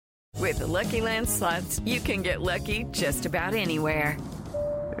With the Lucky Land Slots, you can get lucky just about anywhere.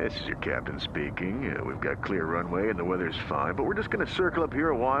 This is your captain speaking. We've got clear runway and the weather's fine, but we're just going to circle up here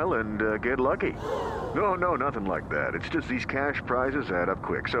a while and get lucky. No, nothing like that. It's just these cash prizes add up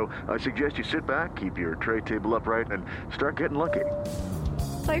quick. So I suggest you sit back, keep your tray table upright, and start getting lucky.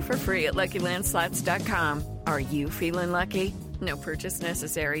 Play for free at LuckyLandSlots.com. Are you feeling lucky? No purchase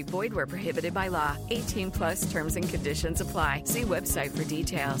necessary. Void where prohibited by law. 18 plus terms and conditions apply. See website for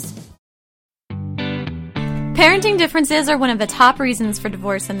details. Parenting differences are one of the top reasons for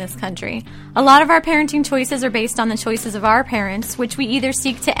divorce in this country. A lot of our parenting choices are based on the choices of our parents, which we either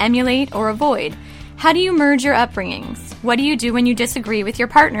seek to emulate or avoid. How do you merge your upbringings? What do you do when you disagree with your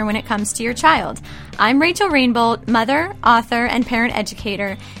partner when it comes to your child? I'm Rachel Rainbolt, mother, author, and parent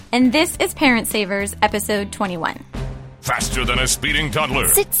educator, and this is Parent Savers, episode 21. Faster than a speeding toddler.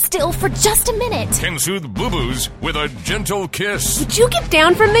 Sit still for just a minute. Can soothe boo-boos with a gentle kiss. Would you get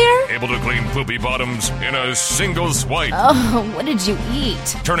down from there? Able to clean poopy bottoms in a single swipe. Oh, what did you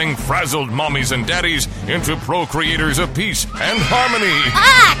eat? Turning frazzled mommies and daddies into procreators of peace and harmony.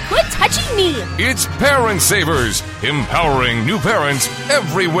 Ah, quit touching me. It's Parent Savers, empowering new parents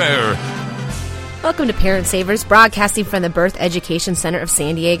everywhere. Welcome to Parent Savers, broadcasting from the Birth Education Center of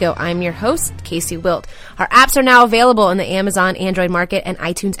San Diego. I'm your host, Casey Wilt. Our apps are now available in the Amazon Android Market and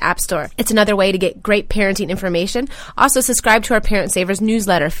iTunes App Store. It's another way to get great parenting information. Also, subscribe to our Parent Savers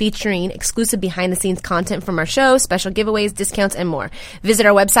newsletter featuring exclusive behind-the-scenes content from our show, special giveaways, discounts, and more. Visit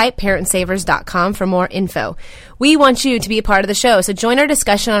our website, parentsavers.com, for more info. We want you to be a part of the show, so join our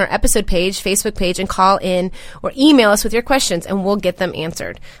discussion on our episode page, Facebook page, and call in or email us with your questions, and we'll get them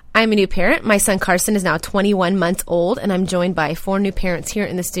answered. I'm a new parent. My son Carson is now 21 months old, and I'm joined by 4 new parents here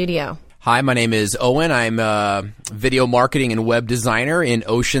in the studio. Hi, my name is Owen. I'm a video marketing and web designer in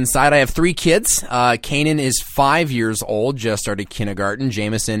Oceanside. I have 3 kids. Kanan is 5 years old, just started kindergarten.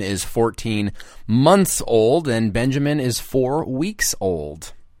 Jameson is 14 months old, and Benjamin is 4 weeks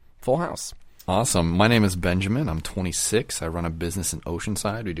old. Full house. Awesome. My name is Benjamin. I'm 26. I run a business in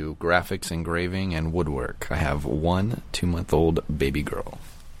Oceanside. We do graphics, engraving, and woodwork. I have 1 2-month-old baby girl.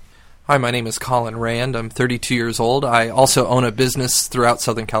 Hi, my name is Colin Rand. I'm 32 years old. I also own a business throughout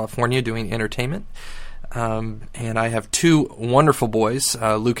Southern California doing entertainment. And I have 2 wonderful boys.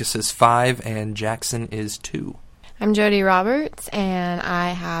 Lucas is 5 and Jackson is 2. I'm Jody Roberts, and I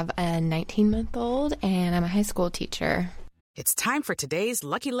have a 19-month-old, and I'm a high school teacher. It's time for today's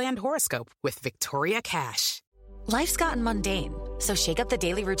Lucky Land horoscope with Victoria Cash. Life's gotten mundane, so shake up the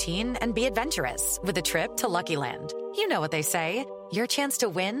daily routine and be adventurous with a trip to Lucky Land. You know what they say. Your chance to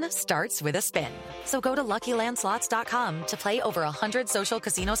win starts with a spin. So go to LuckyLandSlots.com to play over 100 social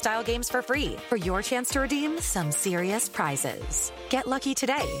casino-style games for free for your chance to redeem some serious prizes. Get lucky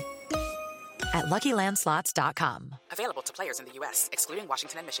today at LuckyLandSlots.com. Available to players in the U.S., excluding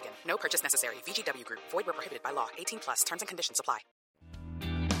Washington and Michigan. No purchase necessary. VGW Group. Void where prohibited by law. 18 plus. Terms and conditions apply.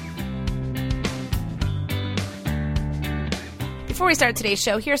 Before we start today's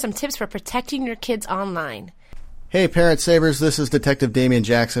show, here are some tips for protecting your kids online. Hey, Parent Savers, this is Detective Damian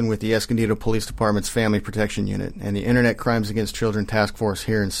Jackson with the Escondido Police Department's Family Protection Unit and the Internet Crimes Against Children Task Force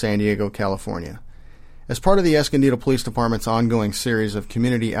here in San Diego, California. As part of the Escondido Police Department's ongoing series of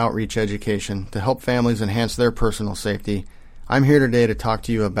community outreach education to help families enhance their personal safety, I'm here today to talk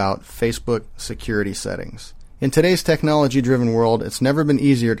to you about Facebook security settings. In today's technology-driven world, it's never been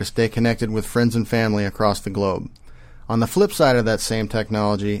easier to stay connected with friends and family across the globe. On the flip side of that same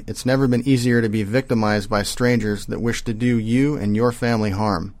technology, it's never been easier to be victimized by strangers that wish to do you and your family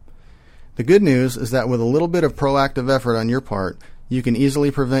harm. The good news is that with a little bit of proactive effort on your part, you can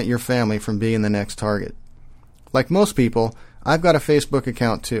easily prevent your family from being the next target. Like most people, I've got a Facebook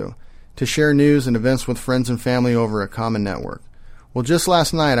account too, to share news and events with friends and family over a common network. Well, just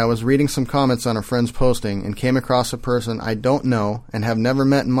last night I was reading some comments on a friend's posting and came across a person I don't know and have never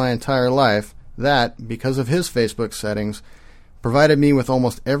met in my entire life that, because of his Facebook settings, provided me with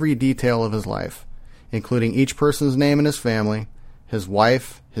almost every detail of his life, including each person's name and his family, his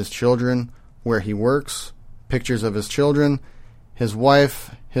wife, his children, where he works, pictures of his children, his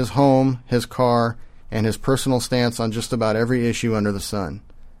wife, his home, his car, and his personal stance on just about every issue under the sun.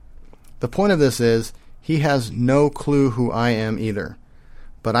 The point of this is, he has no clue who I am either.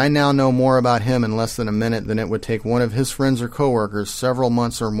 But I now know more about him in less than a minute than it would take one of his friends or coworkers several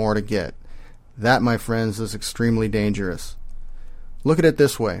months or more to get. That, my friends, is extremely dangerous. Look at it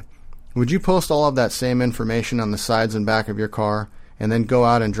this way. Would you post all of that same information on the sides and back of your car and then go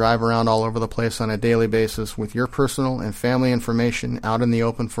out and drive around all over the place on a daily basis with your personal and family information out in the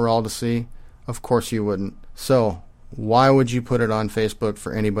open for all to see? Of course you wouldn't. So, Why would you put it on Facebook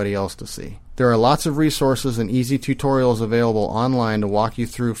for anybody else to see? There are lots of resources and easy tutorials available online to walk you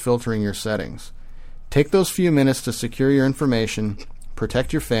through filtering your settings. Take those few minutes to secure your information,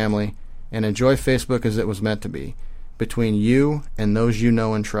 protect your family, and enjoy Facebook as it was meant to be, between you and those you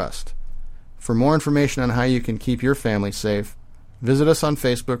know and trust. For more information on how you can keep your family safe, visit us on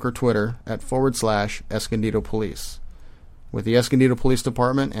Facebook or Twitter at /Escondido Police. With the Escondido Police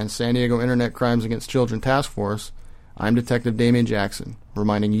Department and San Diego Internet Crimes Against Children Task Force, I'm Detective Damian Jackson,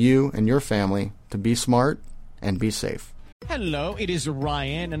 reminding you and your family to be smart and be safe. Hello, it is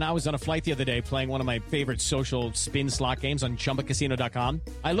Ryan, and I was on a flight the other day playing one of my favorite social spin slot games on ChumbaCasino.com.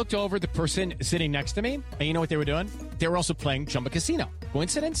 I looked over at the person sitting next to me, and you know what they were doing? They were also playing Chumba Casino.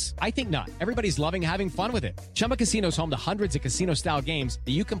 Coincidence? I think not. Everybody's loving having fun with it. Chumba Casino is home to hundreds of casino-style games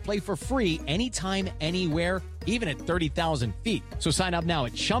that you can play for free anytime, anywhere, even at 30,000 feet. So sign up now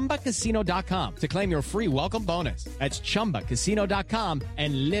at ChumbaCasino.com to claim your free welcome bonus. That's ChumbaCasino.com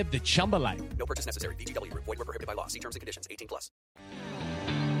and live the Chumba life. No purchase necessary. VGW. Void where prohibited by law. See terms and conditions. 18+.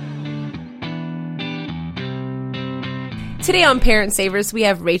 Today on Parent Savers, we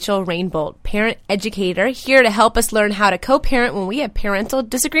have Rachel Rainbolt, parent educator, here to help us learn how to co-parent when we have parental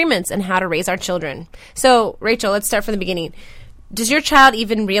disagreements and how to raise our children. So, Rachel, let's start from the beginning. Does your child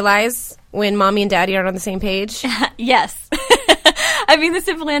even realize when mommy and daddy aren't on the same page? Yes. I mean, the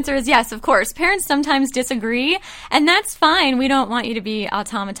simple answer is yes, of course. Parents sometimes disagree, and that's fine. We don't want you to be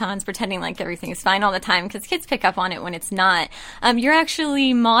automatons pretending like everything is fine all the time, because kids pick up on it when it's not. You're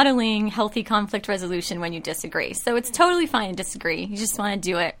actually modeling healthy conflict resolution when you disagree. So it's totally fine to disagree. You just want to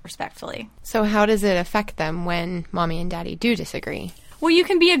do it respectfully. So how does it affect them when mommy and daddy do disagree? Well, you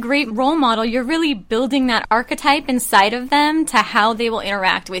can be a great role model. You're really building that archetype inside of them to how they will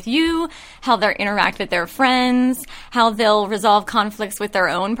interact with you, how they'll interact with their friends, how they'll resolve conflicts with their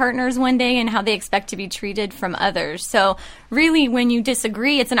own partners one day, and how they expect to be treated from others. So really, when you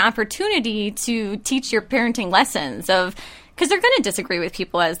disagree, it's an opportunity to teach your parenting lessons of, because they're going to disagree with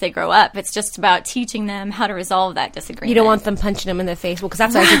people as they grow up. It's just about teaching them how to resolve that disagreement. You don't want them punching them in the face. Well, because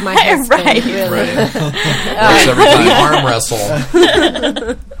that's what I did my husband. Right. Really. Right. Every time arm wrestle.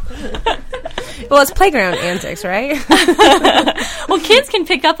 Well, it's playground antics, right? Well, kids can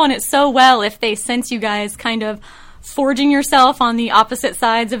pick up on it so well if they sense you guys kind of forging yourself on the opposite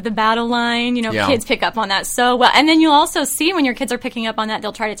sides of the battle line. You know, kids pick up on that so well. And then you'll also see when your kids are picking up on that,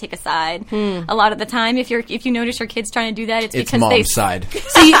 they'll try to take a side. A lot of the time, if you notice your kids trying to do that, it's because mom's side.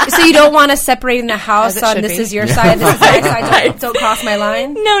 So you don't want to separate in the house on this is your side, this is my side, don't cross my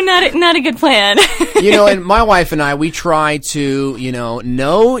line? No, not a good plan. You know, and my wife and I, we try to,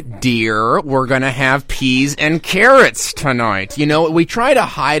 no, dear, we're going to have peas and carrots tonight. You know, we try to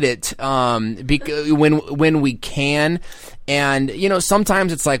hide it because when we can. And,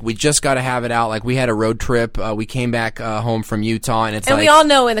 sometimes it's like we just got to have it out. Like we had a road trip. We came back home from Utah, and we all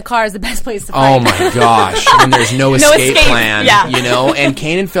know in the car is the best place to fight. Oh, my gosh. When there's no escape plan, and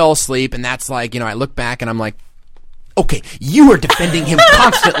Kanan fell asleep, and that's like, I look back and I'm like, okay, you are defending him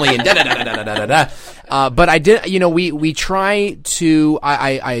constantly and da-da-da-da-da-da-da. But I did, we try to,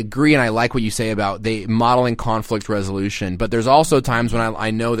 I agree, and I like what you say about the modeling conflict resolution, but there's also times when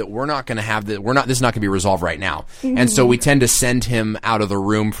I know that we're not going to have this is not going to be resolved right now. Mm-hmm. And so we tend to send him out of the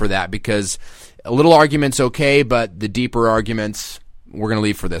room for that, because a little argument's okay, but the deeper arguments, we're going to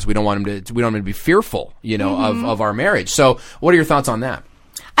leave for this. We don't want him to be fearful, of our marriage. So what are your thoughts on that?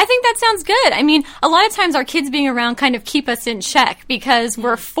 I think that sounds good. I mean, a lot of times our kids being around kind of keep us in check because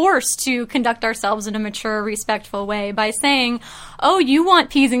we're forced to conduct ourselves in a mature, respectful way by saying, oh, you want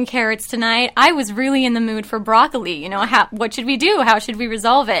peas and carrots tonight. I was really in the mood for broccoli. What should we do? How should we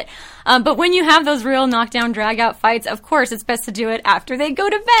resolve it? But when you have those real knockdown, drag-out fights, of course, it's best to do it after they go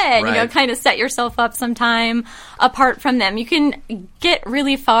to bed. Right. Kind of set yourself up some time apart from them. You can get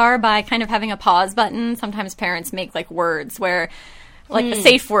really far by kind of having a pause button. Sometimes parents make words where a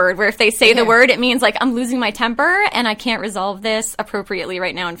safe word, where if they say the word, it means I'm losing my temper and I can't resolve this appropriately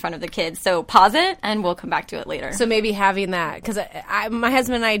right now in front of the kids. So pause it and we'll come back to it later. So maybe having that, because my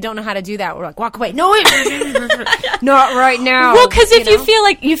husband and I don't know how to do that. We're like, walk away. No, wait, not right now. Well, because if you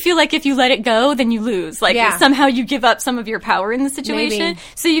feel like if you let it go, then you lose. Somehow you give up some of your power in the situation. Maybe.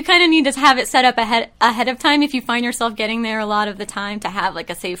 So you kind of need to have it set up ahead of time. If you find yourself getting there a lot of the time, to have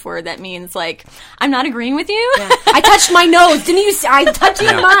a safe word that means I'm not agreeing with you. Yeah. I touched my nose. Didn't you see? I'm touching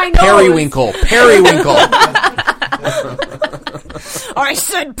my nose. Periwinkle. I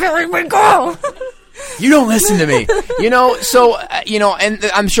said periwinkle. You don't listen to me. And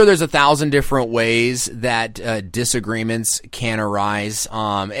I'm sure there's 1,000 different ways that disagreements can arise.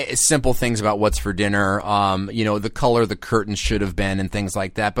 Simple things about what's for dinner, the color the curtains should have been and things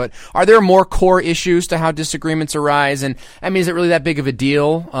like that. But are there more core issues to how disagreements arise? And is it really that big of a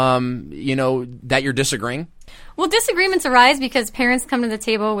deal, that you're disagreeing? Well, disagreements arise because parents come to the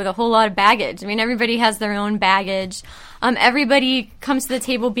table with a whole lot of baggage. Everybody has their own baggage. Everybody comes to the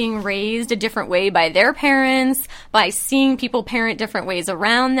table being raised a different way by their parents, by seeing people parent different ways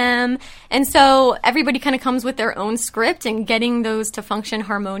around them. And so everybody kind of comes with their own script, and getting those to function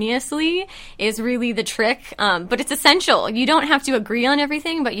harmoniously is really the trick. But it's essential. You don't have to agree on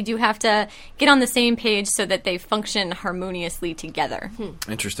everything, but you do have to get on the same page so that they function harmoniously together.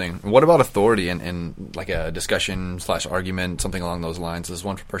 Interesting. What about authority and like a discussion/argument, something along those lines? Does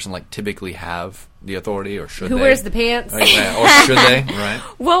one person typically have the authority, or should Who they? wears the pants? Or should they? Right.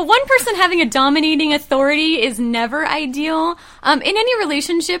 Well, one person having a dominating authority is never ideal. In any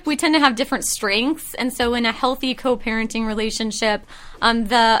relationship, we tend to have different strengths. And so in a healthy co-parenting relationship,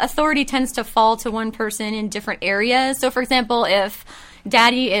 the authority tends to fall to one person in different areas. So, for example, if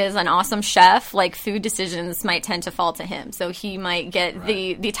Daddy is an awesome chef, food decisions might tend to fall to him. So he might get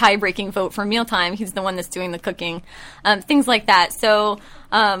the tie-breaking vote for mealtime. He's the one that's doing the cooking. Things like that. So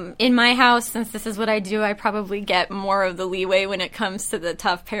in my house, since this is what I do, I probably get more of the leeway when it comes to the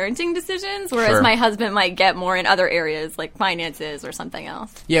tough parenting decisions, whereas my husband might get more in other areas like finances or something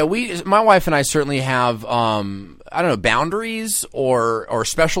else. Yeah, my wife and I certainly have boundaries or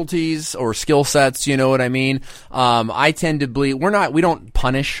specialties or skill sets, you know what I mean? I tend to believe we don't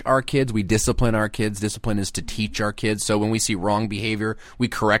punish our kids, we discipline our kids. Discipline is to teach our kids. So when we see wrong behavior, we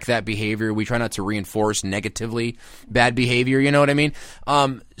correct that behavior. We try not to reinforce negatively bad behavior, you know what I mean?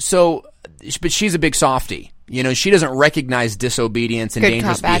 But she's a big softie. She doesn't recognize disobedience and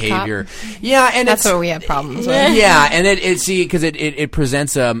dangerous behavior. Yeah, and that's where we have problems with. Yeah, and because it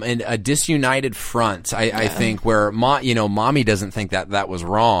presents a disunited front. I think where mommy doesn't think that was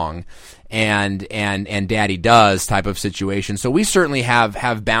wrong, and daddy does, type of situation. So we certainly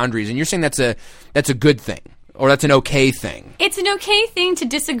have boundaries, and you're saying that's a good thing. Or that's an okay thing? It's an okay thing to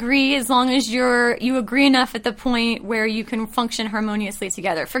disagree as long as you agree enough at the point where you can function harmoniously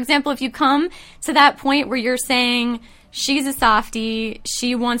together. For example, if you come to that point where you're saying, she's a softie,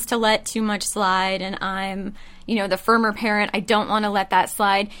 she wants to let too much slide, and I'm, the firmer parent, I don't want to let that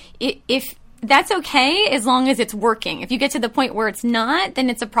slide. If that's okay as long as it's working. If you get to the point where it's not, then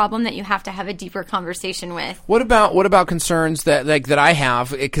it's a problem that you have to have a deeper conversation with. What about concerns that I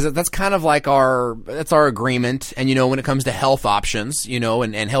have? Because that's kind of that's our agreement. And when it comes to health options,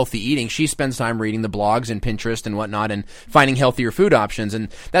 and healthy eating, she spends time reading the blogs and Pinterest and whatnot and finding healthier food options. And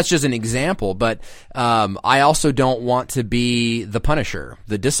that's just an example. But I also don't want to be the punisher,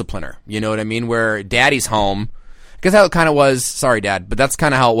 the discipliner. You know what I mean? Where daddy's home, because that kind of was. Sorry, Dad, but that's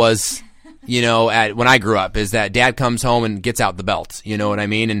kind of how it was. When I grew up, is that dad comes home and gets out the belt. You know what I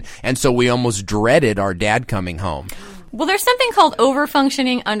mean? And so we almost dreaded our dad coming home. Well, there's something called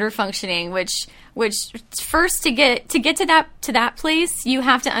overfunctioning, underfunctioning, which first to get to that place, you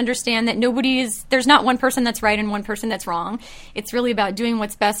have to understand that there's not one person that's right and one person that's wrong. It's really about doing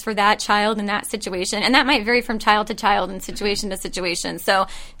what's best for that child in that situation. And that might vary from child to child and situation to situation. So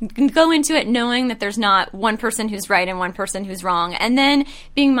you can go into it knowing that there's not one person who's right and one person who's wrong. And then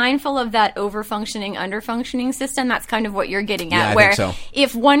being mindful of that overfunctioning, underfunctioning system. That's kind of what you're getting at. Yeah, where I think so.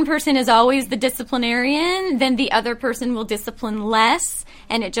 If one person is always the disciplinarian, then the other person will discipline less,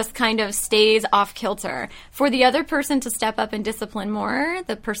 and it just kind of stays off kilter. For the other person to step up and discipline more,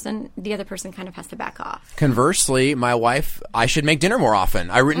 the other person kind of has to back off. Conversely, my wife, I should make dinner more often.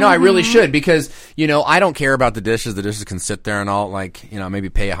 I really should, because I don't care about the dishes. The dishes can sit there and all, maybe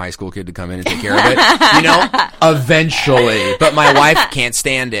pay a high school kid to come in and take care of it. Eventually. But my wife can't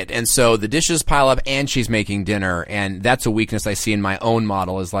stand it, and so the dishes pile up, and she's making dinner, and that's a weakness I see in my own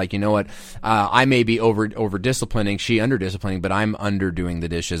model. Is I may be over disciplining, she under disciplining, but I'm underdoing the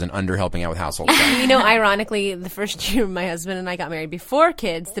dishes and under helping out with household stuff. Ironically, the first year my husband and I got married before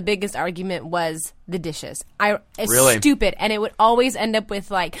kids, the biggest argument was the dishes. It's really stupid, and it would always end up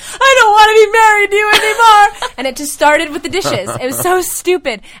with I don't want to be married to you anymore. And it just started with the dishes. It was so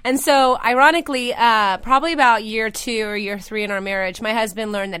stupid. And so, ironically, probably about year 2 or year 3 in our marriage, my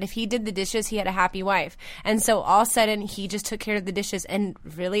husband learned that if he did the dishes, he had a happy wife. And so all of a sudden, he just took care of the dishes. And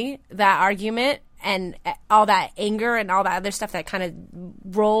really, that argument and all that anger and all that other stuff that kind of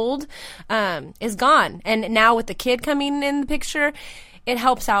rolled is gone. And now with the kid coming in the picture, it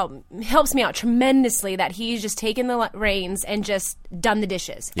helps me out tremendously that he's just taken the reins and just done the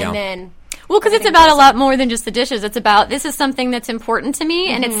dishes. Yeah. And then Well, because it's about a lot more than just the dishes. It's about, this is something that's important to me,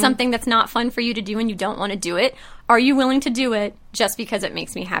 and it's something that's not fun for you to do and you don't want to do it. Are you willing to do it just because it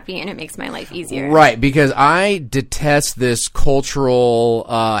makes me happy and it makes my life easier? Right, because I detest this cultural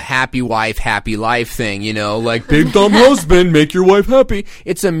happy wife, happy life thing, like big dumb husband, make your wife happy.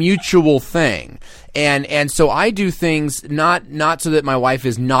 It's a mutual thing. And so I do things not so that my wife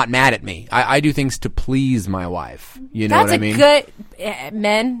is not mad at me. I do things to please my wife. You know what I mean? That's a good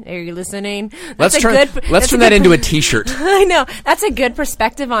men. Are you listening? Let's turn that into a T-shirt. I know, that's a good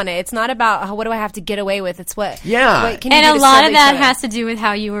perspective on it. It's not about what do I have to get away with. It's what. Yeah, what can you and do a to lot serve of each that other? has to do with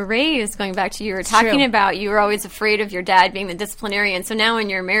how you were raised. Going back to you were talking about, you were always afraid of your dad being the disciplinarian. So now in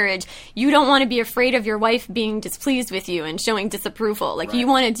your marriage, you don't want to be afraid of your wife being displeased with you and showing disapproval. Like you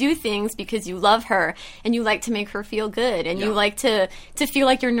want to do things because you love her and you like to make her feel good and you like to feel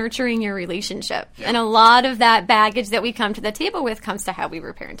like you're nurturing your relationship. Yeah. And a lot of that baggage that we come to the table with comes to how we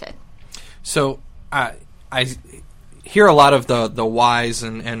were parented. So I hear a lot of the whys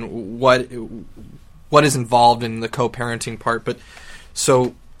and what is involved in the co-parenting part, but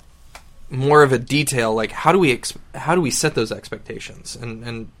so more of a detail, like how do we set those expectations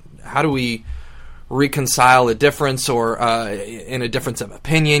and how do we reconcile a difference or in a difference of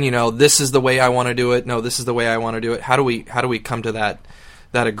opinion? This is the way I want to do it. No, this is the way I want to do it. How do we come to that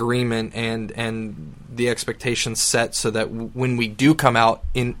agreement and the expectations set so that when we do come out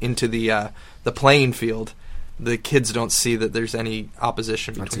into the playing field, the kids don't see that there's any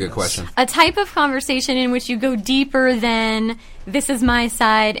opposition between us? That's a good question. A type of conversation in which you go deeper than this is my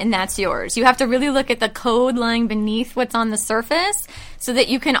side and that's yours. You have to really look at the code lying beneath what's on the surface so that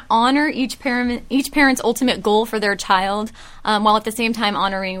you can honor each parent's ultimate goal for their child while at the same time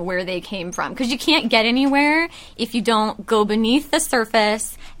honoring where they came from. Because you can't get anywhere if you don't go beneath the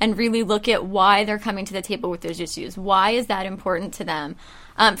surface and really look at why they're coming to the table with those issues. Why is that important to them?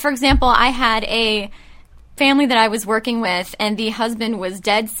 For example, I had a family that I was working with, and the husband was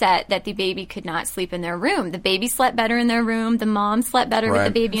dead set that the baby could not sleep in their room. The baby slept better in their room. The mom slept better with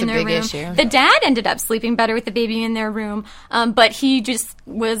the baby in their room. Issue. The dad ended up sleeping better with the baby in their room, but he just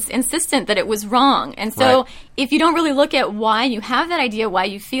was insistent that it was wrong. And so if you don't really look at why you have that idea, why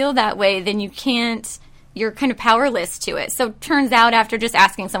you feel that way, then you're kind of powerless to it. So it turns out after just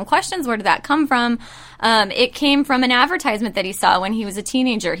asking some questions, where did that come from? It came from an advertisement that he saw when he was a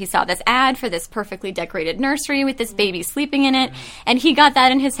teenager. He saw this ad for this perfectly decorated nursery with this baby sleeping in it, and he got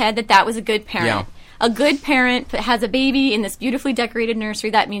that in his head that was a good parent. Yeah. A good parent has a baby in this beautifully decorated nursery.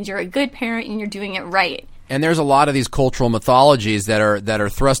 That means you're a good parent and you're doing it right. And there's a lot of these cultural mythologies that are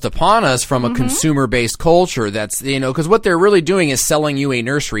thrust upon us from a consumer-based culture. That's, because what they're really doing is selling you a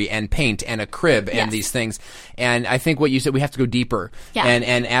nursery and paint and a crib and these things. And I think what you said, we have to go deeper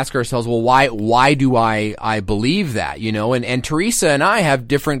and ask ourselves, well, why do I believe that? And Teresa and I have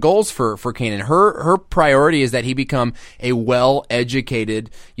different goals for Kanan. Her priority is that he become a well-educated,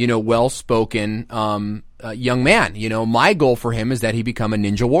 well-spoken, young man. My goal for him is that he become a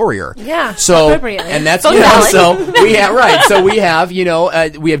ninja warrior. Yeah. So, appropriately. and that's, so we have, right. So we have,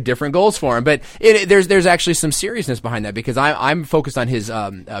 we have different goals for him, but there's actually some seriousness behind that because I'm focused on his,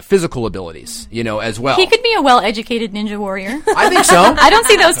 physical abilities, as well. He could be a well-educated ninja warrior. I think so. I don't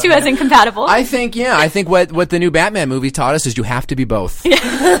see those two as incompatible. I think what the new Batman movie taught us is you have to be both to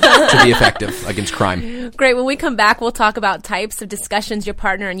be effective against crime. Great. When we come back, we'll talk about types of discussions your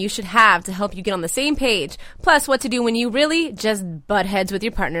partner and you should have to help you get on the same page. Plus, what to do when you really just butt heads with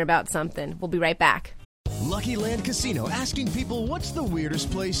your partner about something. We'll be right back. Lucky Land Casino, asking people, what's the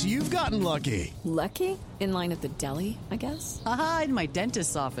weirdest place you've gotten lucky? Lucky? In line at the deli, I guess? Aha, in my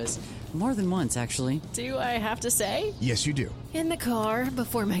dentist's office. More than once, actually. Do I have to say? Yes, you do. In the car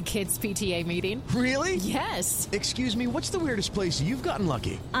before my kids' PTA meeting. Really? Yes. Excuse me, what's the weirdest place you've gotten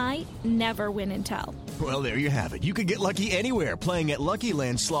lucky? I never win and tell. Well, there you have it. You can get lucky anywhere, playing at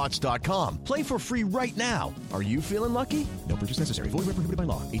LuckyLandSlots.com. Play for free right now. Are you feeling lucky? No purchase necessary. Void where prohibited by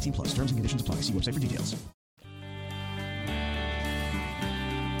law. 18+. Terms and conditions apply. See website for details.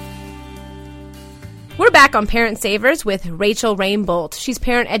 We're back on Parent Savers with Rachel Rainbolt. She's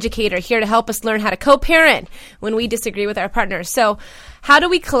parent educator here to help us learn how to co-parent when we disagree with our partners. So how do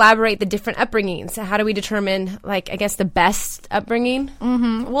we collaborate the different upbringings? How do we determine, the best upbringing?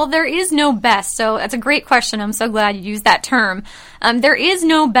 Mm-hmm. Well, there is no best. So that's a great question. I'm so glad you used that term. There is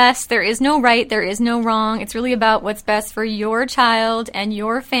no best. There is no right. There is no wrong. It's really about what's best for your child and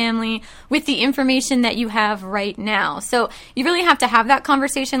your family with the information that you have right now. So you really have to have that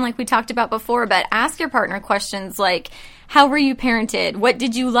conversation like we talked about before, but ask your partner questions like, how were you parented? What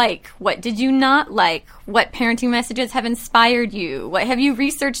did you like? What did you not like? What parenting messages have inspired you? What have you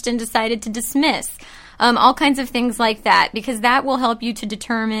researched and decided to dismiss? all kinds of things like that, because that will help you to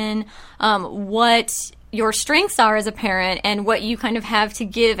determine what your strengths are as a parent and what you kind of have to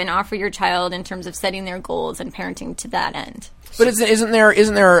give and offer your child in terms of setting their goals and parenting to that end. But isn't there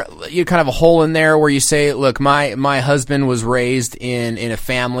you kind of a hole in there where you say, look, my husband was raised in a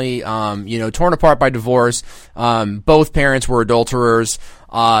family, torn apart by divorce. Both parents were adulterers,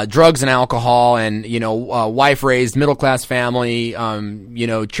 drugs and alcohol, and wife raised middle class family,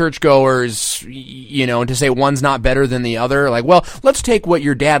 churchgoers. And to say one's not better than the other, like, well, let's take what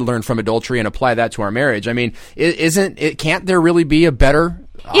your dad learned from adultery and apply that to our marriage. I mean, can't there really be a better?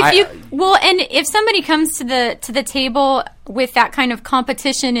 If somebody comes to the table with that kind of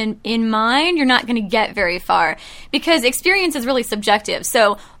competition in mind, you're not going to get very far, because experience is really subjective.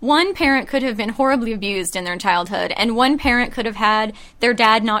 So one parent could have been horribly abused in their childhood, and one parent could have had their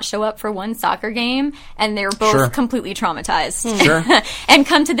dad not show up for one soccer game, and they're both completely traumatized. Sure. And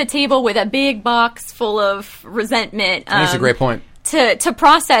come to the table with a big box full of resentment. That's a great point. To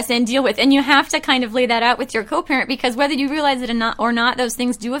process and deal with. And you have to kind of lay that out with your co-parent, because whether you realize it or not, those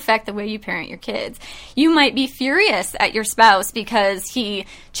things do affect the way you parent your kids. You might be furious at your spouse because he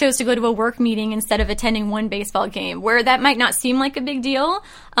chose to go to a work meeting instead of attending one baseball game, where that might not seem like a big deal,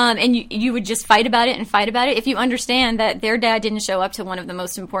 and you would just fight about it if you understand that their dad didn't show up to one of the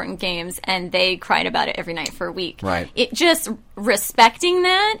most important games and they cried about it every night for a week. Right. It just respecting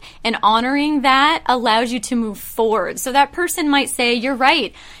that and honoring that allows you to move forward. So that person might say, you're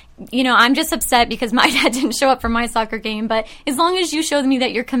right. I'm just upset because my dad didn't show up for my soccer game, but as long as you show me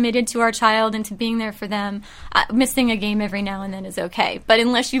that you're committed to our child and to being there for them, missing a game every now and then is okay. But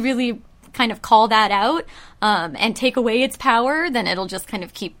unless you really kind of call that out and take away its power, then it'll just kind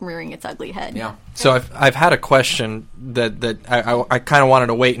of keep rearing its ugly head. Yeah. So I've had a question that I kind of wanted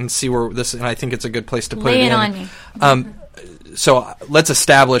to wait and see where this, and I think it's a good place to put Lay it it in. on me. So let's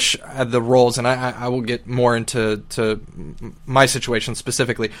establish the roles, and I will get more into my situation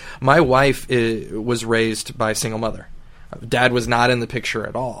specifically. My wife was raised by a single mother. Dad was not in the picture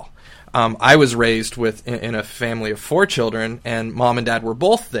at all. I was raised in a family of 4 children, and mom and dad were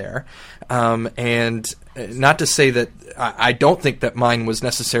both there. And not to say that I don't think that mine was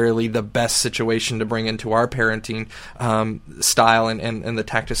necessarily the best situation to bring into our parenting style and the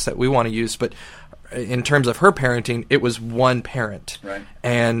tactics that we want to use, but in terms of her parenting, it was one parent. Right.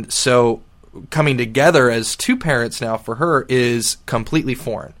 And so coming together as 2 parents now for her is completely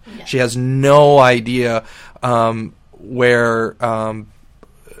foreign. Yeah. She has no idea where a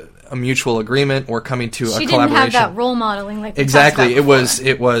mutual agreement or coming to a collaboration. She didn't have that role modeling like we exactly. talked about before.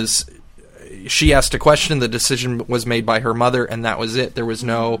 It was. She asked a question. The decision was made by her mother, and that was it. There was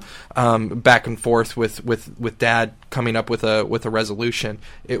no back and forth with Dad coming up with a resolution.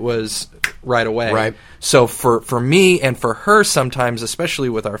 It was right away. Right. So for me and for her, sometimes, especially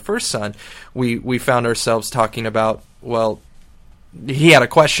with our first son, we found ourselves talking about, well, he had a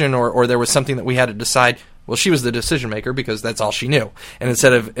question or there was something that we had to decide. Well, she was the decision maker because that's all she knew. And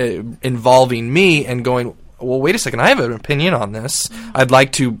instead of involving me and going, well, wait a second, I have an opinion on this. I'd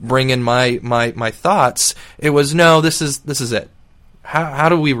like to bring in my thoughts. It was, no, this is it. How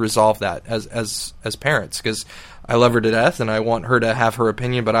do we resolve that as parents? Because I love her to death, and I want her to have her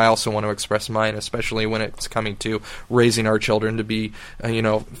opinion, but I also want to express mine, especially when it's coming to raising our children to be,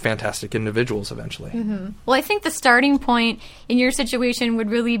 fantastic individuals eventually. Mm-hmm. Well, I think the starting point in your situation would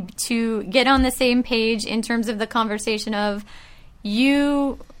really be to get on the same page in terms of the conversation of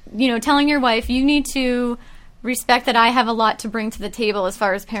you telling your wife, you need to respect that I have a lot to bring to the table as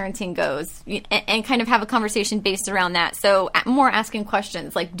far as parenting goes, and kind of have a conversation based around that. So more asking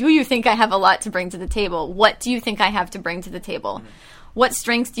questions like, do you think I have a lot to bring to the table? What do you think I have to bring to the table? Mm-hmm. What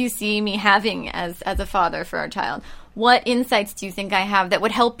strengths do you see me having as a father for our child? What insights do you think I have that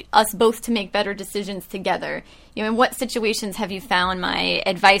would help us both to make better decisions together? In what situations have you found my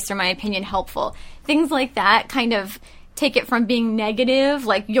advice or my opinion helpful? Things like that kind of take it from being negative,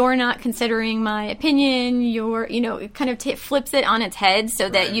 like you're not considering my opinion, it kind of flips it on its head so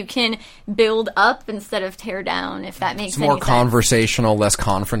that you can build up instead of tear down, if that makes sense. It's more conversational, less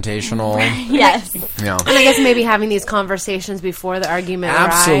confrontational. Yes. Yeah. And I guess maybe having these conversations before the argument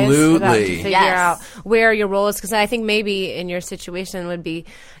Absolutely. arises. To figure out where your role is. Because I think maybe in your situation would be,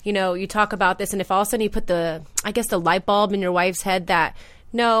 you talk about this, and if all of a sudden you put the light bulb in your wife's head that,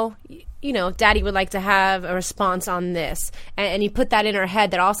 no, Daddy would like to have a response on this. And you put that in her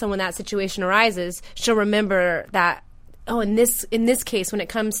head that also when that situation arises, she'll remember that, in this case, when it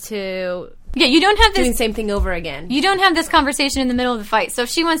comes to Yeah, you don't have this doing the same thing over again. You don't have this conversation in the middle of the fight. So if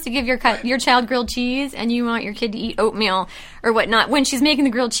she wants to give your child grilled cheese and you want your kid to eat oatmeal or whatnot, when she's making the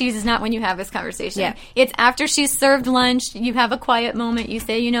grilled cheese is not when you have this conversation. Yeah. It's after she's served lunch, you have a quiet moment, you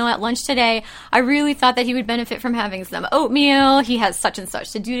say, at lunch today, I really thought that he would benefit from having some oatmeal. He has such and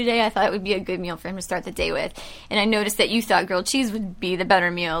such to do today. I thought it would be a good meal for him to start the day with. And I noticed that you thought grilled cheese would be the better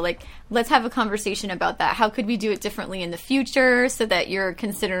meal. Like, let's have a conversation about that. How could we do it differently in the future so that you're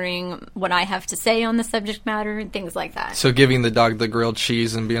considering what I have to say on the subject matter and things like that? So giving the dog the grilled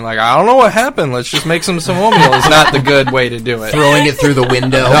cheese and being like, I don't know what happened, let's just make some oatmeal is not the good way to do it. Throwing it through the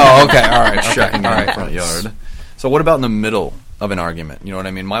window. Oh, okay, all right. Shutting all down right. the front yard. So what about in the middle of an argument? You know what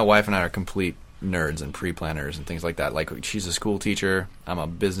I mean? My wife and I are complete nerds and pre-planners and things like that. Like, she's a school teacher, I'm a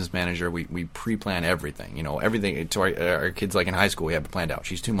business manager. We pre-plan everything. Everything. To our kids, like in high school, we have it planned out.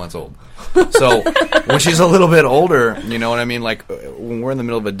 She's 2 months old. So when she's a little bit older, you know what I mean? Like, when we're in the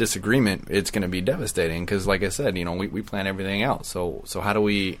middle of a disagreement, it's going to be devastating because, like I said, we plan everything out. So how do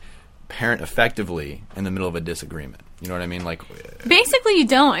we parent effectively in the middle of a disagreement? You know what I mean? Like, basically, you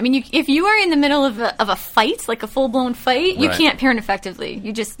don't. I mean, if you are in the middle of a fight, like a full-blown fight, you can't parent effectively.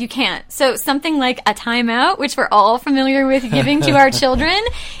 You can't. So something like a timeout, which we're all familiar with giving to our children,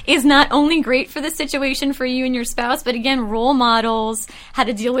 is not only great for the situation for you and your spouse, but again, role models how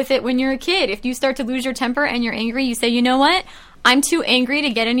to deal with it when you're a kid. If you start to lose your temper and you're angry, you say, you know what? I'm too angry to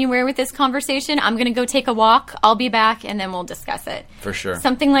get anywhere with this conversation. I'm going to go take a walk. I'll be back, and then we'll discuss it. For sure.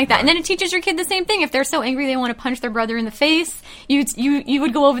 Something like that. Right. And then it teaches your kid the same thing. If they're so angry they want to punch their brother in the face, you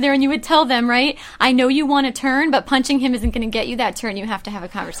would go over there and you would tell them, right, I know you want a turn, but punching him isn't going to get you that turn. You have to have a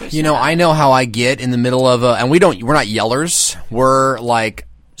conversation. I know how I get in the middle of and we're not yellers. We're like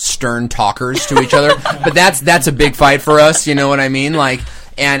stern talkers to each other. But that's a big fight for us, you know what I mean? Like,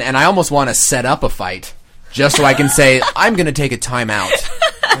 and I almost want to set up a fight. Just so I can say, I'm going to take a timeout.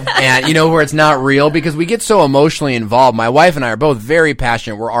 And, where it's not real, because we get so emotionally involved. My wife and I are both very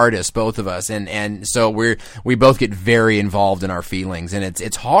passionate. We're artists, both of us. And so we both get very involved in our feelings. And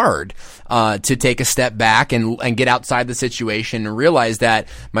it's hard to take a step back and get outside the situation and realize that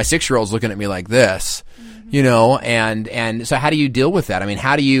my 6-year-old's looking at me like this. And so how do you deal with that? I mean,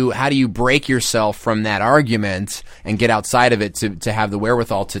 how do you break yourself from that argument and get outside of it to have the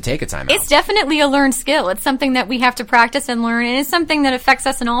wherewithal to take a time out? It's definitely a learned skill. It's something that we have to practice and learn, and it's something that affects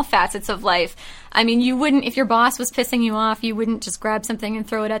us in all facets of life. I mean, you wouldn't, if your boss was pissing you off, you wouldn't just grab something and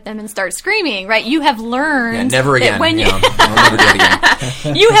throw it at them and start screaming, right? You have learned. Yeah, never again. When I'll never do it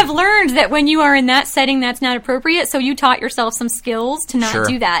again. You have learned that when you are in that setting, that's not appropriate. So you taught yourself some skills to not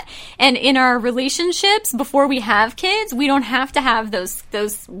do that. And in our relationships, before we have kids, we don't have to have those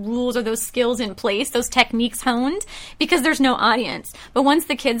rules or those skills in place, those techniques honed, because there's no audience. But once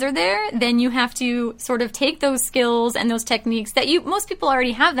the kids are there, then you have to sort of take those skills and those techniques that most people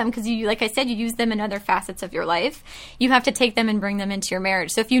already have them, because you, like I said, you use them in other facets of your life. You have to take them and bring them into your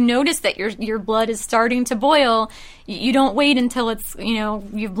marriage. So if you notice that your blood is starting to boil, you don't wait until it's,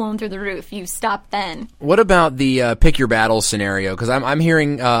 you've blown through the roof. You stop then. What about the pick your battles scenario? Because I'm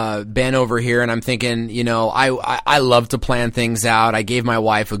hearing Ben over here, and I'm thinking, I love to plan things out. I gave my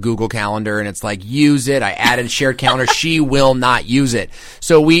wife a Google Calendar, and it's like, use it. I added shared calendar. She will not use it.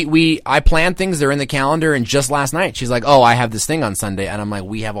 So I plan things. They're in the calendar, and just last night, she's like, oh, I have this thing on Sunday. And I'm like,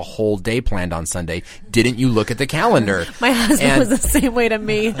 we have a whole day planned on Sunday. Didn't you look at the calendar? My husband was the same way to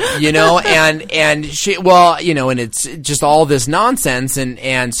me. And she, and it's just all this nonsense.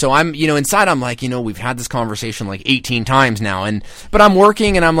 And so I'm, inside I'm like, we've had this conversation like 18 times now. But I'm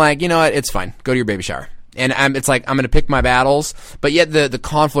working, and I'm like, it's fine. Go to your baby shower. And it's like, I'm going to pick my battles, but yet the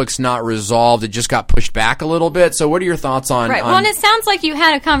conflict's not resolved. It just got pushed back a little bit. So what are your thoughts on... Right. Well, and it sounds like you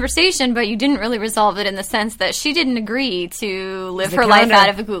had a conversation, but you didn't really resolve it in the sense that she didn't agree to live her life out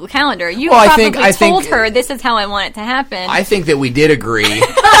of a Google Calendar. You probably told her, this is how I want it to happen. I think that we did agree.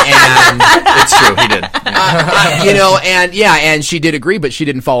 And it's true, he did. And she did agree, but she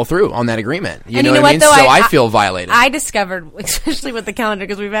didn't follow through on that agreement. You know what I mean? Though, so I feel violated. I discovered, especially with the calendar,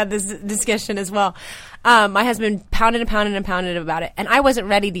 because we've had this discussion as well. My husband pounded about it, and I wasn't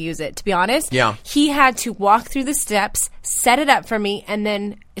ready to use it, to be honest. Yeah. He had to walk through the steps, set it up for me, and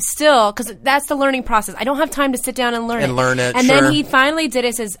then still, because that's the learning process. I don't have time to sit down and learn it. And then he finally did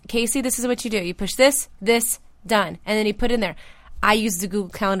it, says, Casey, this is what you do. You push this, done. And then he put in there. I use the Google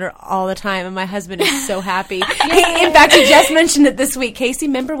Calendar all the time, and my husband is so happy. In fact, he just mentioned it this week. Casey,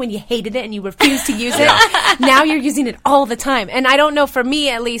 remember when you hated it and you refused to use it? Now you're using it all the time. And I don't know, for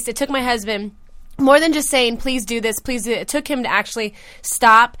me at least, it took my husband... more than just saying, please do this, please do it. It took him to actually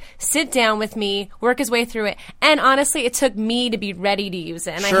stop, sit down with me, work his way through it. And honestly, it took me to be ready to use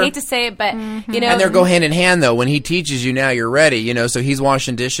it. And Sure. I hate to say it, but, you know. And they go hand in hand, though. When he teaches you, now you're ready. You know, so he's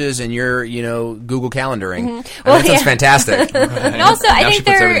washing dishes and you're, Google calendaring. Mm-hmm. Well, that sounds fantastic. And also, I think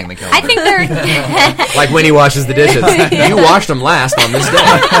they're. Like when he washes the dishes. You washed them last on this day.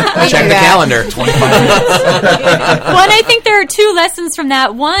 Check the calendar. 25 minutes. Well, and I think there are two lessons from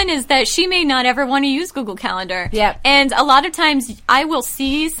that. One is that she may not ever want to use Google Calendar. Yep. And a lot of times I will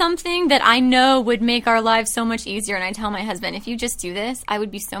see something that I know would make our lives so much easier, and I tell my husband, if you just do this, I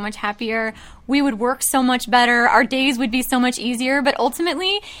would be so much happier. We would work so much better. Our days would be so much easier. But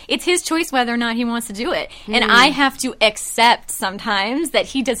ultimately, it's his choice whether or not he wants to do it. And I have to accept sometimes that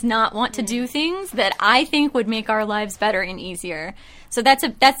he does not want to do things that I think would make our lives better and easier. So that's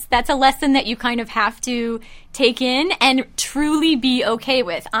a lesson that you kind of have to take in and truly be okay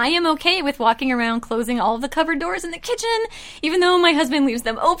with. I am okay with walking around closing all of the cupboard doors in the kitchen, even though my husband leaves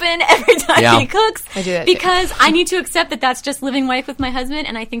them open every time he cooks. I do that because I need to accept that that's just living life with my husband,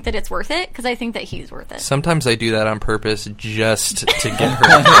 and I think that it's worth it because I think that he's worth it. Sometimes I do that on purpose just to get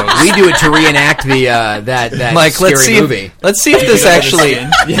her close. We do it to reenact the that like, scary movie. Let's see if this actually.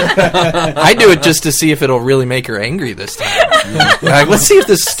 I do it just to see if it'll really make her angry this time. Let's see if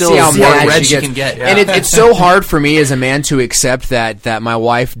this still is how red she can get. And it's so hard for me as a man to accept that my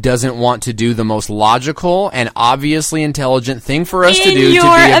wife doesn't want to do the most logical and obviously intelligent thing for us to do to be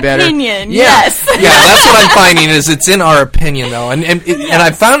a better. Opinion, yes. Yeah, that's what I'm finding is it's in our opinion though, and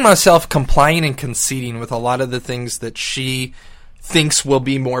I found myself complying and conceding with a lot of the things that she thinks will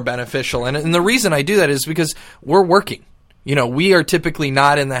be more beneficial, and the reason I do that is because we're working. We are typically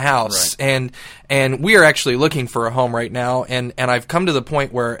not in the house, right. and we are actually looking for a home right now, and I've come to the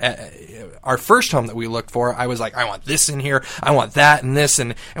point where our first home that we looked for, I was like, I want this in here, I want that and this,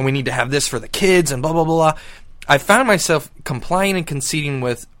 and we need to have this for the kids, and blah, blah, blah, blah. I found myself complying and conceding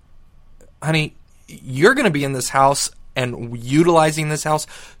with, honey, you're going to be in this house and utilizing this house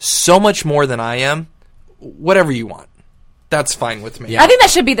so much more than I am, whatever you want. That's fine with me. I think that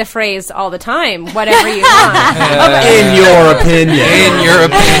should be the phrase all the time. Whatever you want. In your opinion. In your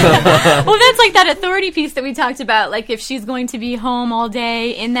opinion. Well, that's like that authority piece that we talked about. Like if she's going to be home all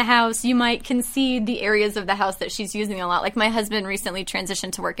day in the house, you might concede the areas of the house that she's using a lot. Like my husband recently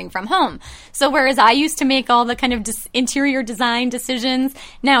transitioned to working from home. So whereas I used to make all the kind of interior design decisions,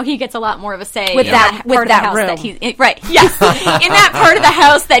 now he gets a lot more of a say with in that part of the house room. that he right. Yes. In that part of the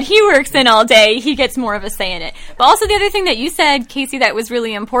house that he works in all day, he gets more of a say in it. But also the other thing that you said, Casey, that was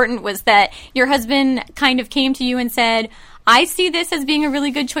really important was that your husband kind of came to you and said, I see this as being a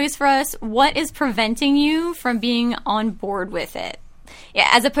really good choice for us. What is preventing you from being on board with it? Yeah,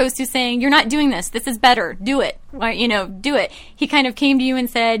 as opposed to saying, you're not doing this. This is better. Do it. Do it. He kind of came to you and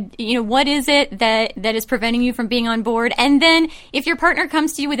said, what is it that is preventing you from being on board? And then if your partner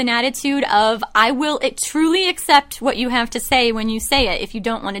comes to you with an attitude of, I will truly accept what you have to say when you say it, if you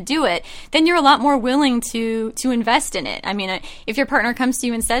don't want to do it, then you're a lot more willing to invest in it. I mean, if your partner comes to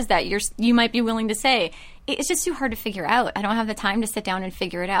you and says that, you might be willing to say, it's just too hard to figure out. I don't have the time to sit down and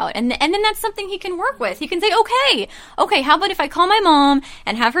figure it out. And then that's something he can work with. He can say, okay, how about if I call my mom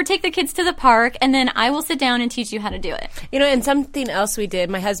and have her take the kids to the park, and then I will sit down and teach you how to do it. And something else we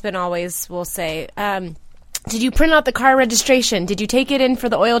did, my husband always will say, did you print out the car registration? Did you take it in for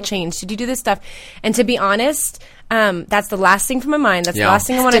the oil change? Did you do this stuff? And to be honest, that's the last thing from my mind. That's the last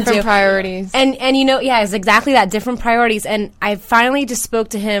thing I want to do. Different priorities. And it's exactly that, different priorities. And I finally just spoke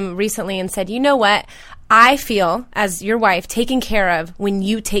to him recently and said, you know what? I feel, as your wife, taken care of when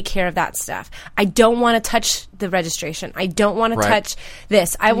you take care of that stuff. I don't want to touch the registration. I don't want to touch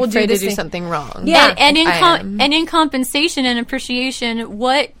this. I will do something wrong. Yeah. And in compensation and appreciation,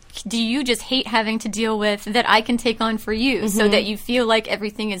 what do you just hate having to deal with that I can take on for you so that you feel like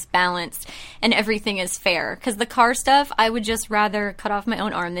everything is balanced and everything is fair? Because the car stuff, I would just rather cut off my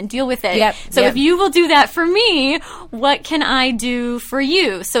own arm than deal with it. If you will do that for me, what can I do for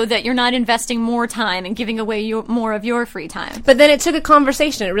you so that you're not investing more time and giving away more of your free time? But then it took a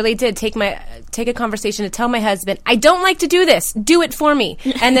conversation. It really did take a conversation to tell my husband, I don't like to do this. Do it for me.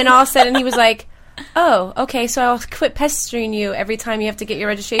 And then all of a sudden he was like, oh, okay, so I'll quit pestering you every time you have to get your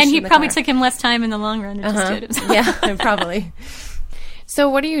registration. And he probably took him less time in the long run. Yeah, probably. So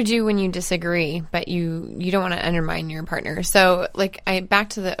what do you do when you disagree, but you don't want to undermine your partner? So, back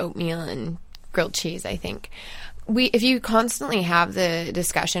to the oatmeal and grilled cheese, I think. If you constantly have the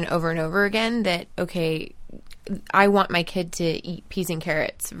discussion over and over again that, okay, I want my kid to eat peas and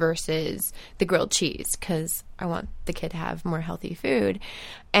carrots versus the grilled cheese because I want the kid to have more healthy food,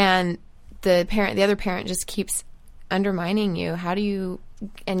 and the other parent just keeps undermining you. How do you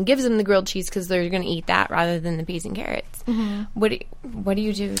and gives them the grilled cheese because they're going to eat that rather than the peas and carrots. What do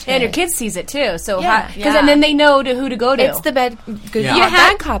you do? And your kid sees it too, so and then they know who to go to. It's the bad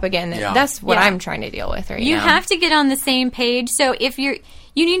cop again. Yeah. That's what I'm trying to deal with right now. You have to get on the same page. So if you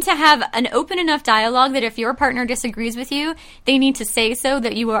need to have an open enough dialogue that if your partner disagrees with you, they need to say so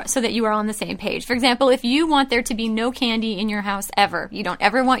that you are on the same page. For example, if you want there to be no candy in your house ever, you don't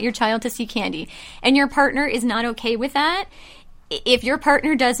ever want your child to see candy, and your partner is not okay with that, if your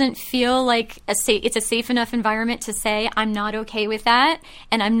partner doesn't feel like it's a safe enough environment to say, I'm not okay with that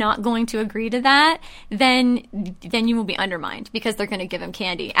and I'm not going to agree to that, then you will be undermined because they're going to give them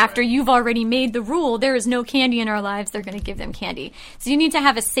candy. After you've already made the rule, there is no candy in our lives, they're going to give them candy. So you need to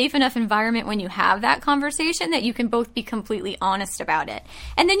have a safe enough environment when you have that conversation that you can both be completely honest about it.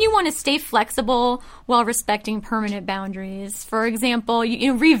 And then you want to stay flexible while respecting permanent boundaries. For example,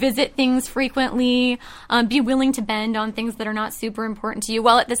 you revisit things frequently, be willing to bend on things that are not super important to you,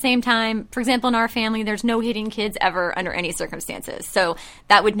 while at the same time, for example, in our family, there's no hitting kids ever under any circumstances. So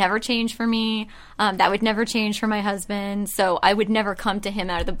that would never change for me. That would never change for my husband. So I would never come to him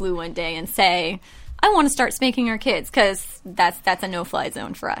out of the blue one day and say, I want to start spanking our kids, because that's a no-fly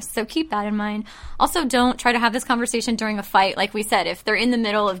zone for us. So keep that in mind. Also, don't try to have this conversation during a fight. Like we said, if they're in the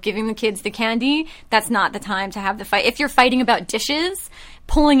middle of giving the kids the candy, that's not the time to have the fight. If you're fighting about dishes,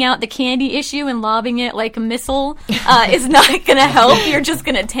 pulling out the candy issue and lobbing it like a missile is not going to help. You're just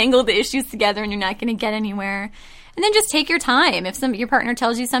going to tangle the issues together and you're not going to get anywhere. And then just take your time. If your partner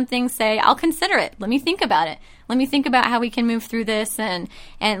tells you something, say, I'll consider it. Let me think about it. Let me think about how we can move through this, and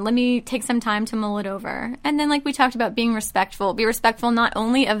let me take some time to mull it over. And then, like we talked about, being respectful. Be respectful not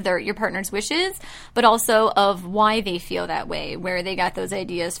only of your partner's wishes, but also of why they feel that way, where they got those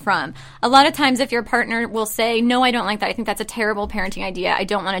ideas from. A lot of times if your partner will say, no, I don't like that. I think that's a terrible parenting idea. I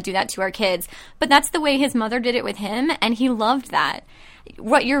don't want to do that to our kids. But that's the way his mother did it with him, and he loved that.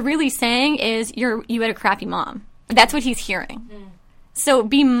 What you're really saying is you had a crappy mom. That's what he's hearing. So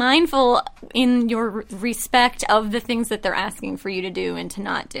be mindful in your respect of the things that they're asking for you to do and to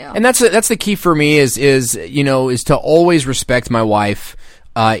not do. And that's the key for me is to always respect my wife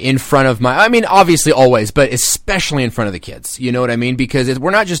in front of obviously always, but especially in front of the kids. You know what I mean? Because we're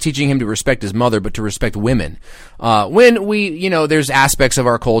not just teaching him to respect his mother, but to respect women. When there's aspects of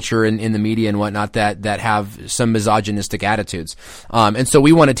our culture in the media and whatnot that have some misogynistic attitudes. And so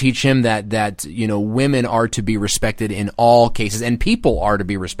we want to teach him that women are to be respected in all cases and people are to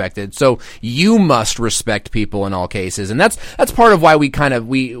be respected. So you must respect people in all cases. And that's part of why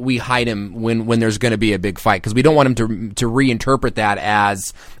we hide him when there's going to be a big fight, because we don't want him to reinterpret that as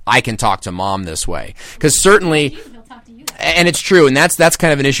I can talk to mom this way. Because certainly, and it's true, and that's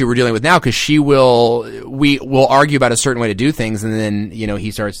kind of an issue we're dealing with now, because we will argue about a certain way to do things, and then he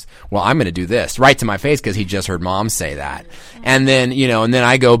starts, well, I'm going to do this right to my face because he just heard mom say that, and then and then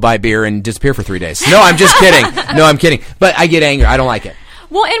I go buy beer and disappear for 3 days. No, I'm just kidding. No, I'm kidding. But I get angry. I don't like it.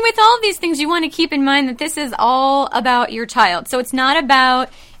 Well, and with all of these things, you want to keep in mind that this is all about your child. So it's not about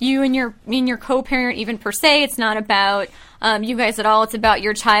you and your co-parent even per se. It's not about you guys at all. It's about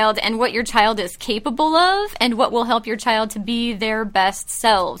your child and what your child is capable of and what will help your child to be their best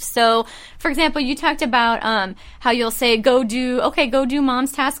selves. So, for example, you talked about how you'll say, go do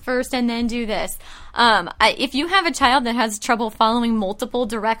mom's task first and then do this. If you have a child that has trouble following multiple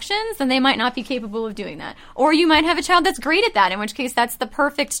directions, then they might not be capable of doing that. Or you might have a child that's great at that, in which case that's the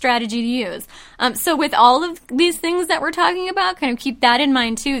perfect strategy to use. So with all of these things that we're talking about, kind of keep that in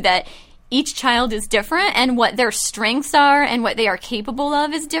mind too, that each child is different and what their strengths are and what they are capable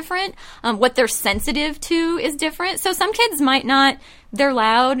of is different. What they're sensitive to is different. So some kids might not, they're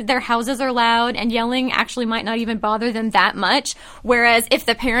loud, their houses are loud, and yelling actually might not even bother them that much. Whereas if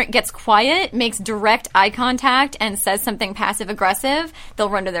the parent gets quiet, makes direct eye contact, and says something passive-aggressive, they'll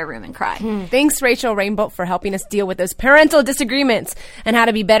run to their room and cry. Thanks, Rachel Rainbow, for helping us deal with those parental disagreements and how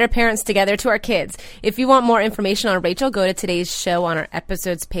to be better parents together to our kids. If you want more information on Rachel, go to today's show on our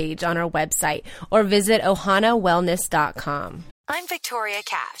episodes page on our website or visit ohanawellness.com. I'm Victoria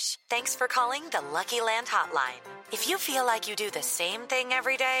Cash. Thanks for calling the Lucky Land Hotline. If you feel like you do the same thing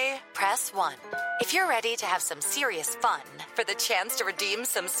every day, press 1. If you're ready to have some serious fun for the chance to redeem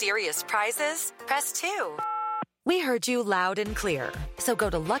some serious prizes, press 2. We heard you loud and clear. So go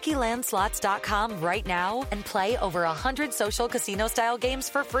to LuckyLandSlots.com right now and play over 100 social casino-style games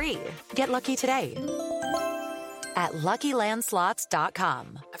for free. Get lucky today at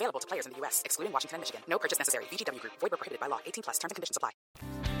LuckyLandSlots.com. Available to players in the U.S., excluding Washington and Michigan. No purchase necessary. VGW Group. Void where prohibited by law. 18+. Terms and conditions apply.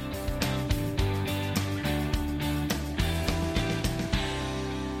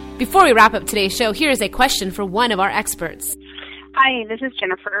 Before we wrap up today's show, here is a question for one of our experts. Hi, this is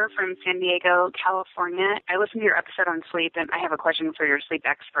Jennifer from San Diego, California. I listened to your episode on sleep, and I have a question for your sleep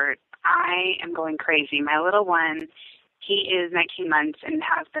expert. I am going crazy. My little one, he is 19 months and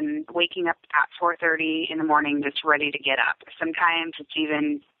has been waking up at 4:30 in the morning just ready to get up. Sometimes it's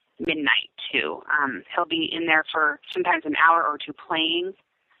even midnight, too. He'll be in there for sometimes an hour or two playing.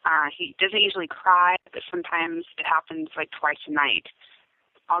 He doesn't usually cry, but sometimes it happens like twice a night.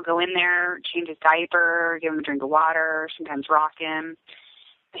 I'll go in there, change his diaper, give him a drink of water, sometimes rock him.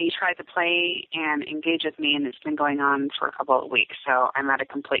 He tries to play and engage with me, and it's been going on for a couple of weeks, so I'm at a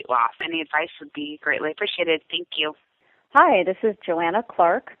complete loss. Any advice would be greatly appreciated. Thank you. Hi, this is Joanna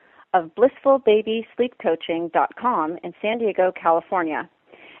Clark of blissfulbabysleepcoaching.com in San Diego, California.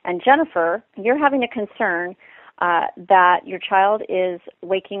 And Jennifer, you're having a concern that your child is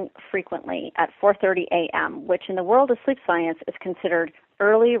waking frequently at 4:30 a.m., which in the world of sleep science is considered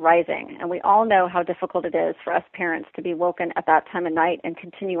early rising. And we all know how difficult it is for us parents to be woken at that time of night and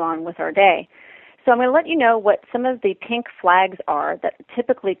continue on with our day. So I'm going to let you know what some of the pink flags are that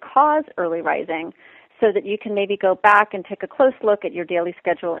typically cause early rising so that you can maybe go back and take a close look at your daily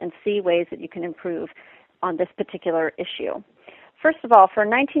schedule and see ways that you can improve on this particular issue. First of all, for a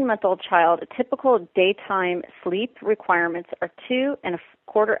 19-month-old child, a typical daytime sleep requirements are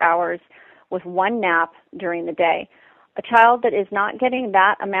 2.25 hours with one nap during the day. A child that is not getting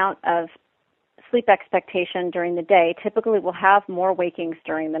that amount of sleep expectation during the day typically will have more wakings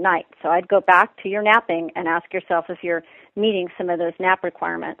during the night. So I'd go back to your napping and ask yourself if you're meeting some of those nap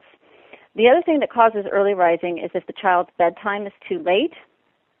requirements. The other thing that causes early rising is if the child's bedtime is too late,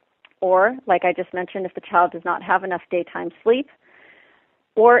 or, like I just mentioned, if the child does not have enough daytime sleep,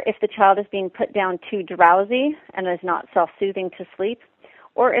 or if the child is being put down too drowsy and is not self-soothing to sleep,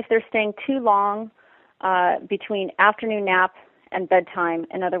 or if they're staying too long between afternoon nap and bedtime.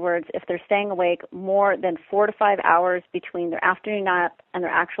 In other words, if they're staying awake more than 4 to 5 hours between their afternoon nap and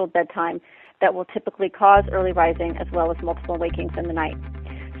their actual bedtime, that will typically cause early rising as well as multiple wakings in the night.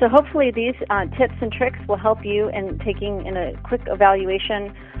 So hopefully these tips and tricks will help you in taking in a quick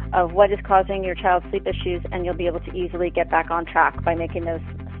evaluation of what is causing your child's sleep issues, and you'll be able to easily get back on track by making those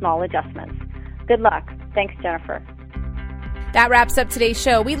small adjustments. Good luck. Thanks, Jennifer. That wraps up today's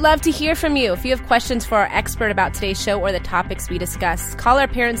show. We'd love to hear from you. If you have questions for our expert about today's show or the topics we discussed, call our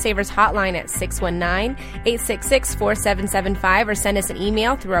Parent Savers hotline at 619-866-4775 or send us an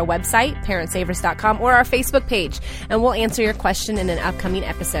email through our website, parentsavers.com, or our Facebook page, and we'll answer your question in an upcoming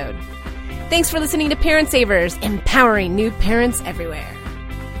episode. Thanks for listening to Parent Savers, empowering new parents everywhere.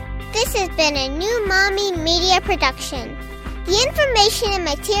 This has been a New Mommy Media production. The information and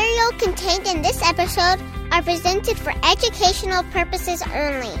material contained in this episode are presented for educational purposes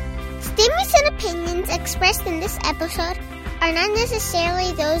only. Statements and opinions expressed in this episode are not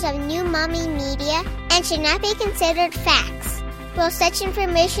necessarily those of New Mommy Media and should not be considered facts. While such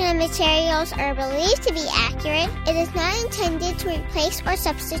information and materials are believed to be accurate, it is not intended to replace or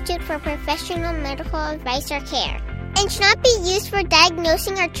substitute for professional medical advice or care, and should not be used for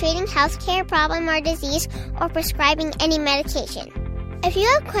diagnosing or treating healthcare problem or disease or prescribing any medication. If you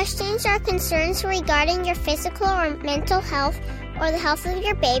have questions or concerns regarding your physical or mental health or the health of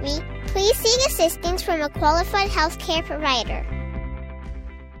your baby, please seek assistance from a qualified healthcare provider.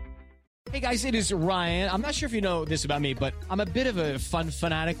 Hey guys, it is Ryan. I'm not sure if you know this about me, but I'm a bit of a fun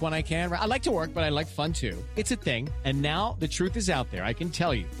fanatic when I can. I like to work, but I like fun too. It's a thing. And now the truth is out there. I can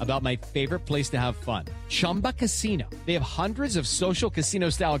tell you about my favorite place to have fun. Chumba Casino. They have hundreds of social casino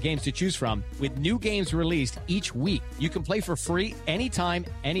style games to choose from with new games released each week. You can play for free anytime,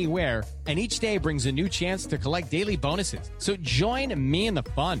 anywhere. And each day brings a new chance to collect daily bonuses. So join me in the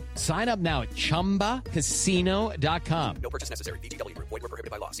fun. Sign up now at ChumbaCasino.com. No purchase necessary. VGW Group. Void where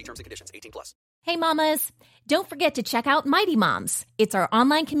prohibited by law. See terms and conditions. 18+. Hey, mamas. Don't forget to check out Mighty Moms. It's our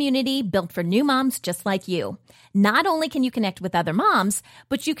online community built for new moms just like you. Not only can you connect with other moms,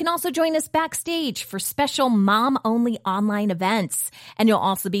 but you can also join us backstage for special mom-only online events. And you'll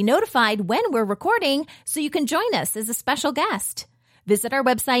also be notified when we're recording so you can join us as a special guest. Visit our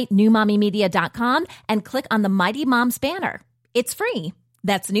website, newmommymedia.com, and click on the Mighty Moms banner. It's free.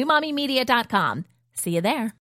 That's newmommymedia.com. See you there.